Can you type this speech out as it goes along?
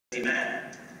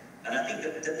demand. And I think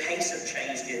that the pace of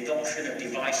change, the adoption of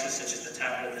devices such as the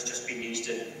tablet that's just been used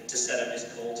to set up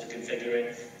this call, to configure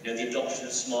it, the adoption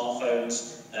of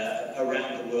smartphones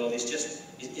around the world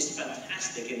is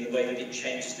fantastic in the way that it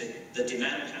changes the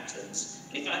demand patterns.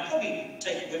 And if I probably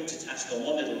take Wim to task on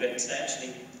one little bit and say,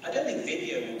 actually, I don't think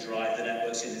video will drive the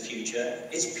networks in the future.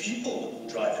 It's people that will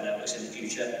drive the networks in the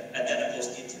future, and then, of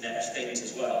course, the Internet of Things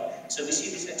as well. So we see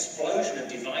this explosion of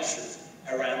devices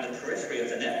around the periphery of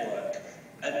the network,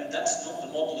 and that's not the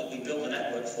model that we built the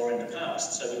network for in the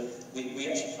past. So we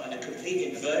actually find a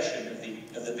complete inversion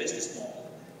of the business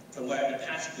model, from where in the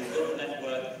past we built the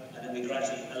network and then we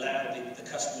gradually allowed the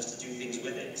customers to do things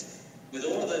with it. With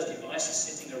all of those devices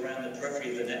sitting around the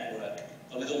periphery of the network,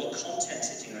 and with all the content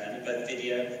sitting around it, both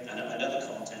video and other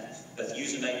content, both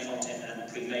user-made content and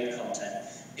pre-made content,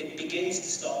 it begins to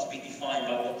start to be defined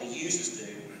by what the users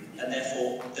do, and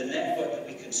therefore the network that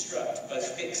we construct, both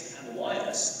fixed and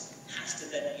wireless, has to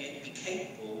then be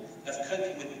capable of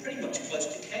coping with pretty much close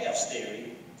to chaos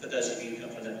theory, for those of you who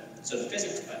come from a sort of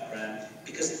physics background,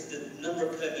 because the number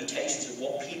of permutations of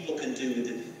what people can do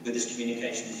with this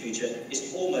communication in the future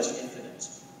is almost infinite.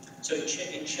 So it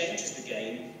changes the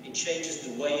game, it changes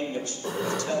the way in which the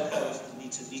telcos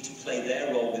need to play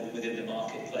their role within the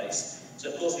marketplace.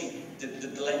 So of course the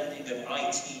blending of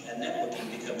IT and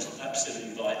networking becomes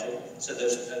absolutely vital. So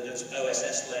those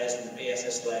OSS layers and the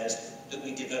BSS layers that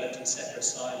we developed in separate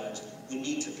silos, we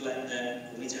need to blend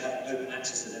them, we need to have open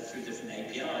access to them through different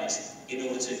APIs in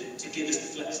order to give us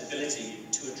the flexibility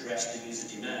to address the user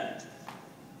demand.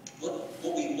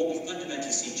 What we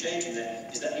fundamentally see changing there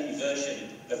is that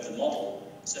inversion of the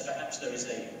model. So perhaps there is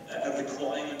a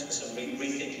requirement for some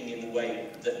rethinking in the way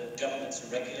that governments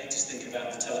and regulators think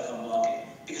about the telecom market,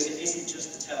 because it isn't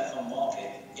just the telecom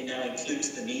market, it now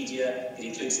includes the media, it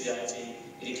includes the IT,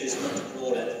 it includes a much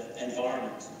broader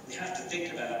environment. We have to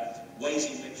think about ways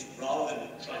in which, rather than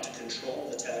trying to control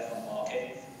the telecom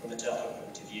market from a telco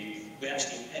point of view, we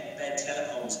actually embed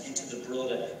telecoms into the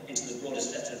broader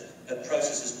set of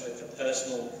processes, both for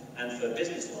personal and for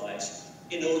business lives,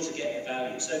 in order to get the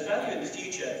value. So value in the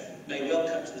future may well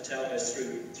come to the telcos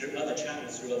through other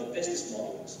channels, through other business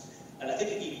models. And I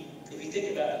think if you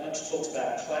think about the much talked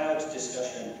about cloud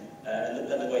discussion and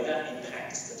the way that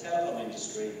impacts the telecom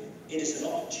industry, it is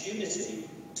an opportunity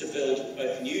to build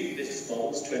both new business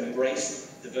models to embrace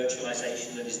the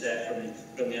virtualization that is there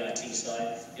from the IT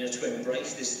side, to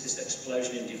embrace this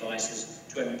explosion in devices,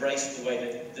 to embrace the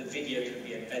way that video can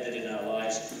be embedded in our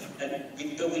lives.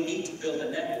 But we need to build a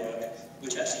network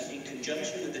which actually, in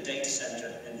conjunction with the data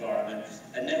center environment,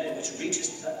 a network which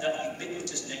reaches that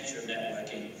ubiquitous nature of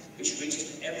networking, which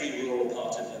reaches every rural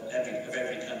part of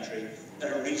every country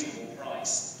at a reasonable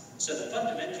price. So that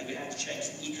fundamentally we have to change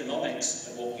the economics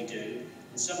of what we do.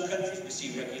 In some countries, we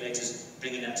see regulators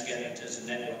bringing that together in terms of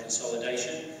network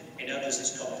consolidation. In others,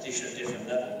 it's competition at different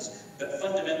levels. But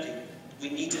fundamentally, we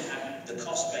need to have the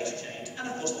cost-based change and,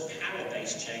 of course, the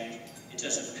power-based change in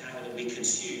terms of the power that we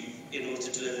consume in order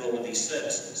to deliver all of these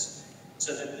services.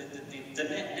 So the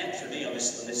net for me on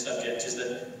this subject is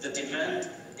that the demand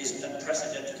is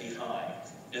unprecedentedly high.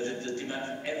 The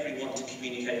demand for everyone to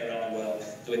communicate around the world,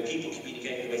 the way people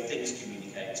communicate, the way things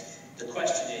communicate. The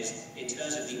question is, in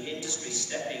terms of the industry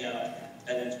stepping up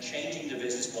and changing the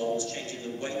business models,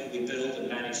 changing the way that we build and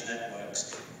manage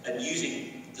networks, and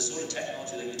using the sort of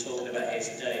technology that you're talking about here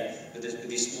today, with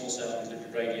these small cells with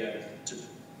liquid radio, to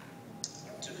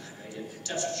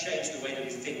actually change the way that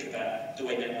we think about the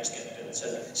way networks get built.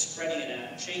 So spreading it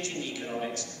out, changing the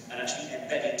economics, and actually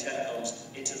embedding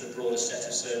telecoms into the broader set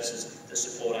of services that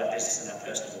support our business and our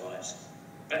personal lives.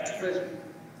 Back to you.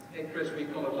 Hey Chris, we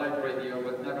call it light radio,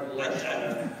 but nevertheless,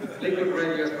 liquid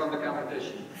radio is from the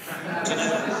competition.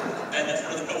 And that's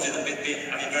one of the problems with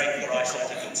having very poor eyesight,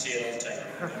 I couldn't see it all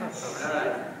the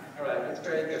time. All right, that's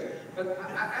very good. But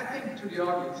I think to the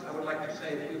audience, I would like to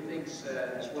say a few things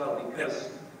as well,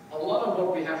 because a lot of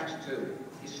what we have to do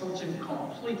is something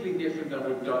completely different than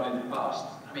we've done in the past.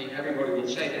 I mean, everybody would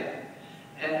say that.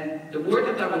 And the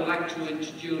word that I would like to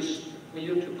introduce for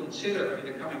you to consider in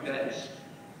the coming days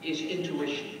is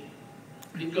intuition.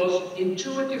 Because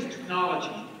intuitive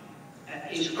technology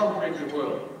is conquering the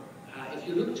world. If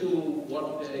you look to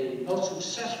what the most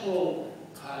successful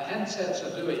handsets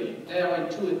are doing, they are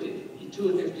intuitive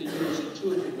to use,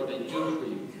 intuitive what they do for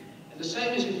you. And the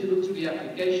same is if you look to the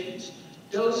applications.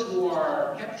 Those who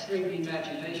are capturing the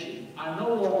imagination are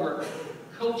no longer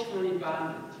culturally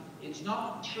bounded. It's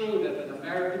not true that an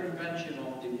American invention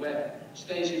on the web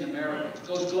stays in America. It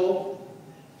goes global.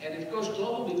 And it goes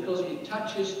global because it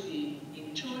touches the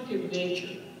intuitive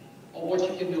nature of what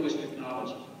you can do with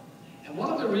technology. And one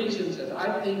of the reasons that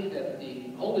I think that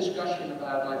the whole discussion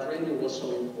about lightRadio was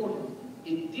so important,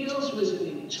 it deals with an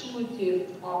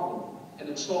intuitive problem and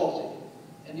it solves it.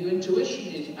 And the intuition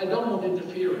is, I don't want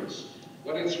interference.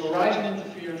 Whether it's horizon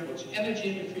interference, whether it's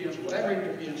energy interference, whatever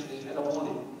interference it is, I don't want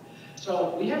it.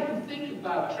 So we have to think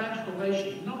about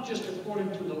transformation, not just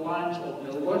according to the lines of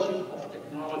the logic of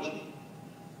technology.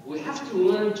 We have to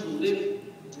learn to live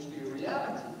with the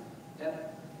reality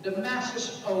that the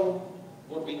masses own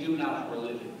what we do now for a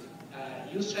living.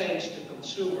 You say it's the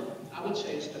consumer. I would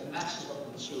say it's the masses of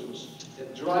consumers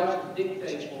that drives and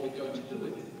dictates what we're going to do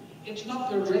with it. It's not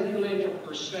the regulator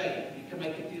per se. You can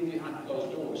make a deal behind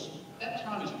closed doors. That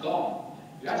time is gone.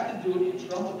 You have to do it in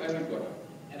front of everybody.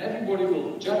 And everybody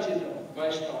will judge it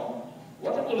based on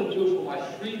what will it do for my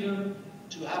freedom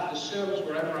to have the service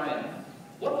wherever I am.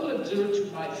 What will it do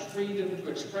to my freedom to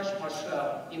express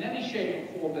myself in any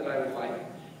shape or form that I would like?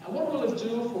 And what will it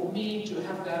do for me to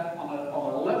have that on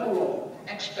a level of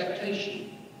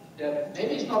expectation that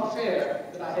maybe it's not fair,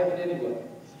 but I have it anyway?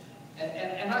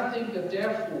 And I think that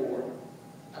therefore,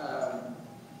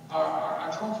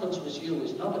 our conference with you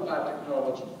is not about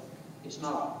technology. It's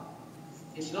not.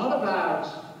 It's not about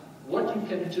what you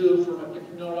can do from a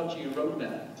technology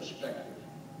roadmap perspective.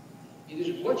 It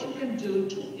is what you can do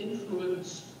to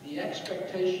influence the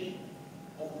expectation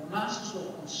of masses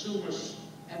of consumers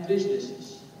and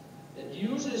businesses that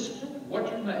uses what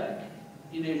you make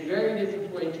in a very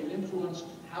different way to influence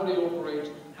how they operate,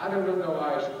 how they run their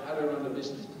lives, how they run their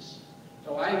businesses.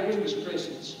 So I agree with Chris,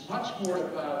 it's much more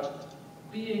about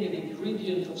being an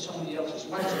ingredient of somebody else's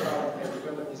lifestyle and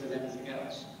capabilities than anything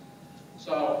else.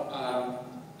 So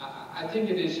I think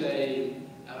it is a,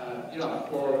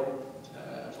 for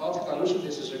Alcatel-Lucent,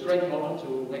 this is a great moment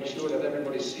to make sure that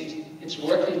everybody sees it's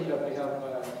working, that we have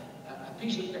a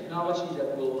piece of technology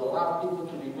that will allow people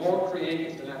to be more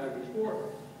creative than ever before.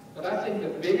 But I think the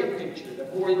bigger picture, the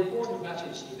more important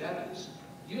message to that is,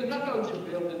 you're not going to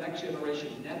build the next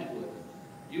generation network.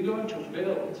 You're going to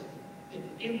build an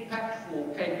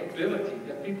impactful capability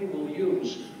that people will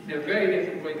use in a very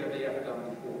different way than they ever done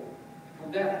before.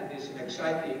 From that, it is an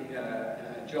exciting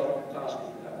job and task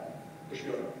for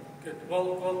sure. Good.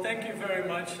 Well, thank you very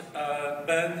much,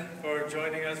 Ben, for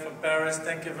joining us from Paris.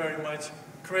 Thank you very much,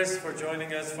 Chris, for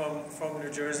joining us from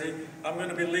New Jersey. I'm going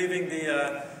to be leaving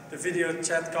the video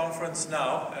chat conference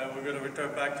now. We're going to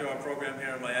return back to our program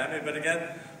here in Miami. But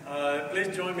again,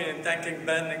 please join me in thanking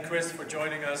Ben and Chris for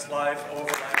joining us live over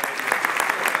lightRadio.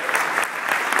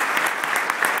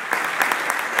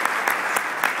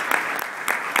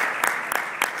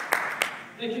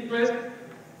 Thank you, Chris.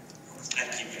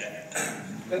 Thank you, Ben.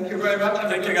 Thank you very much.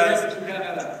 Thank you, guys.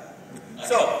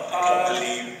 So, I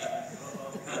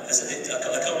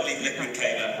can't believe liquid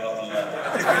came out rather than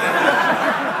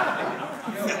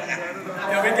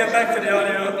yeah, we get back to the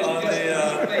audio on the.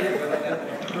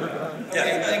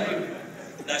 Yeah, thank you.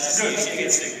 Nice to see you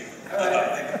again soon.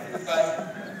 Bye.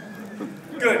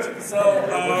 Good. So,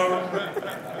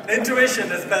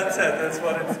 intuition, as Ben said, that's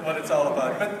what it's all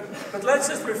about. But let's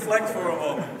just reflect for a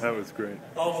moment. That was great.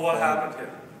 On what happened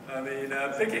here. I mean,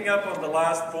 picking up on the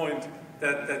last point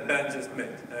that Ben just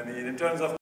made. I mean, in terms of